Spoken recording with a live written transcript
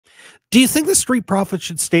Do you think the Street Profits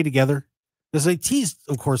should stay together? Because they teased,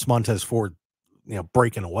 of course, Montez Ford,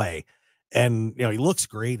 breaking away. And, he looks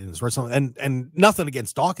great in his wrestling. And nothing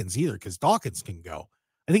against Dawkins either, because Dawkins can go.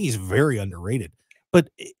 I think he's very underrated. But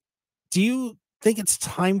do you think it's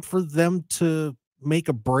time for them to make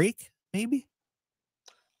a break, maybe?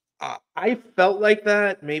 I felt like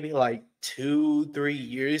that maybe like 2-3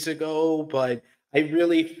 years ago, but I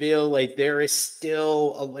really feel like there is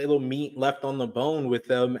still a little meat left on the bone with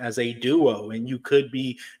them as a duo, and you could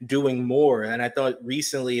be doing more. And I thought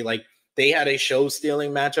recently, like, they had a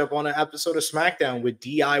show-stealing matchup on an episode of SmackDown with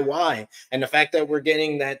DIY. And the fact that we're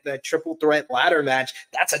getting that triple threat ladder match,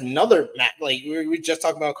 that's another match. Like, we were just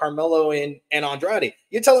talking about Carmelo and Andrade.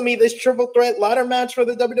 You're telling me this triple threat ladder match for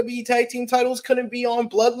the WWE Tag Team titles couldn't be on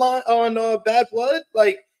Bloodline, on Bad Blood?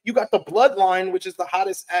 Like, you got the Bloodline, which is the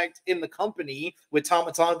hottest act in the company with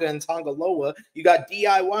Tama Tonga and Tonga Loa. You got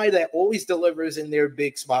DIY that always delivers in their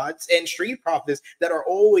big spots, and Street Profits that are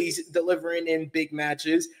always delivering in big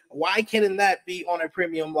matches. Why can't that be on a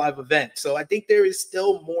premium live event? So I think there is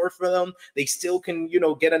still more for them. They still can,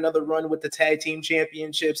 get another run with the tag team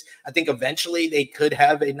championships. I think eventually they could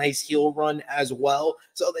have a nice heel run as well.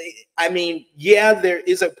 So there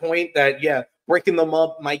is a point that, breaking them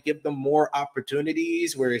up might give them more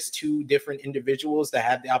opportunities, where it's two different individuals that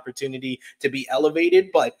have the opportunity to be elevated.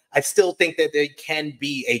 But I still think that they can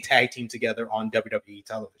be a tag team together on WWE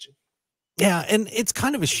television. Yeah, and it's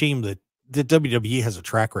kind of a shame that the WWE has a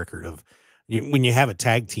track record of when you have a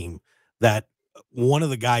tag team that one of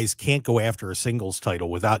the guys can't go after a singles title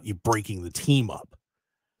without you breaking the team up.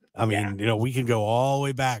 I mean, we can go all the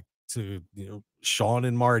way back to, Shawn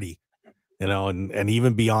and Marty, and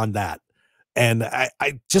even beyond that. And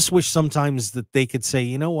I just wish sometimes that they could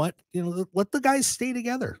say, what, let the guys stay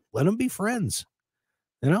together. Let them be friends.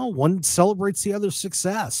 One celebrates the other's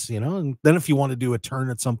success, and then if you want to do a turn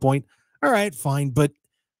at some point, all right, fine. But,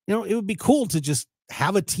 it would be cool to just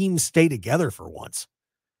have a team stay together for once,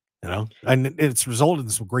 and it's resulted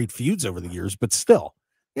in some great feuds over the years, but still,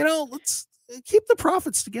 let's keep the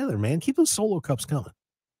Profits together, man. Keep those solo cups coming.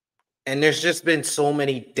 And there's just been so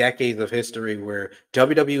many decades of history where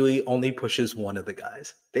WWE only pushes one of the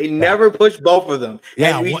guys. They never push both of them.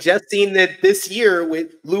 Yeah, and we've just seen that this year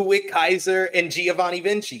with Ludwig Kaiser and Giovanni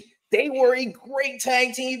Vinci. They were a great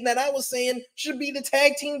tag team that I was saying should be the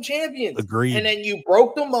tag team champions. Agreed. And then you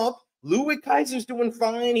broke them up. Ludwig Kaiser's doing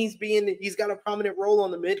fine. He's got a prominent role on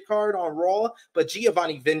the mid card on Raw, but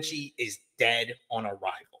Giovanni Vinci is dead on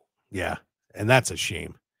arrival. Yeah, and that's a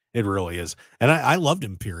shame. It really is. And I loved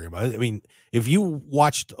Imperium. I mean, if you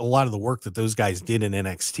watched a lot of the work that those guys did in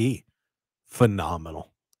NXT,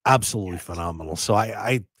 phenomenal, absolutely phenomenal. So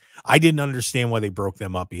I didn't understand why they broke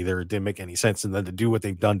them up either. It didn't make any sense. And then to do what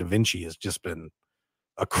they've done to Vinci has just been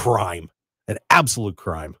a crime, an absolute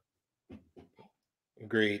crime.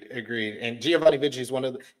 Agreed. And Giovanni Vinci is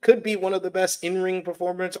could be one of the best in-ring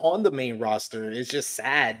performers on the main roster. It's just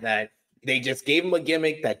sad that they just gave him a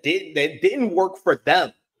gimmick that didn't work for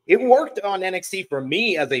them. It worked on NXT for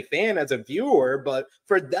me as a fan, as a viewer, but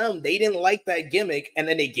for them, they didn't like that gimmick, and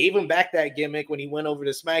then they gave him back that gimmick when he went over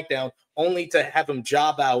to SmackDown, only to have him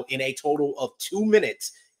job out in a total of 2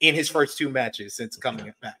 minutes in his first 2 matches since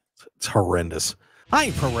coming back. It's horrendous. Hi,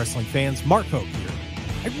 pro wrestling fans. Mark Hoke here.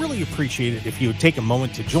 I'd really appreciate it if you would take a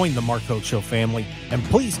moment to join the Mark Hoke Show family, and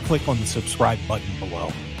please click on the subscribe button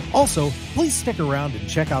below. Also, please stick around and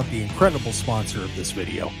check out the incredible sponsor of this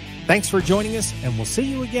video. Thanks for joining us, and we'll see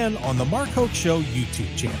you again on the Mark Hoke Show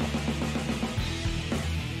YouTube channel.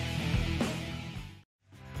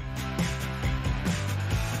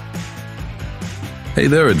 Hey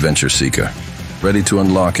there, adventure seeker. Ready to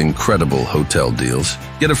unlock incredible hotel deals?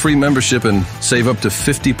 Get a free membership and save up to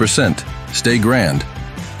 50%. Stay grand.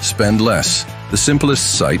 Spend less. The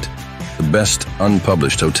simplest site. The best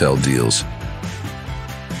unpublished hotel deals.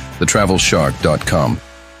 TheTravelShark.com.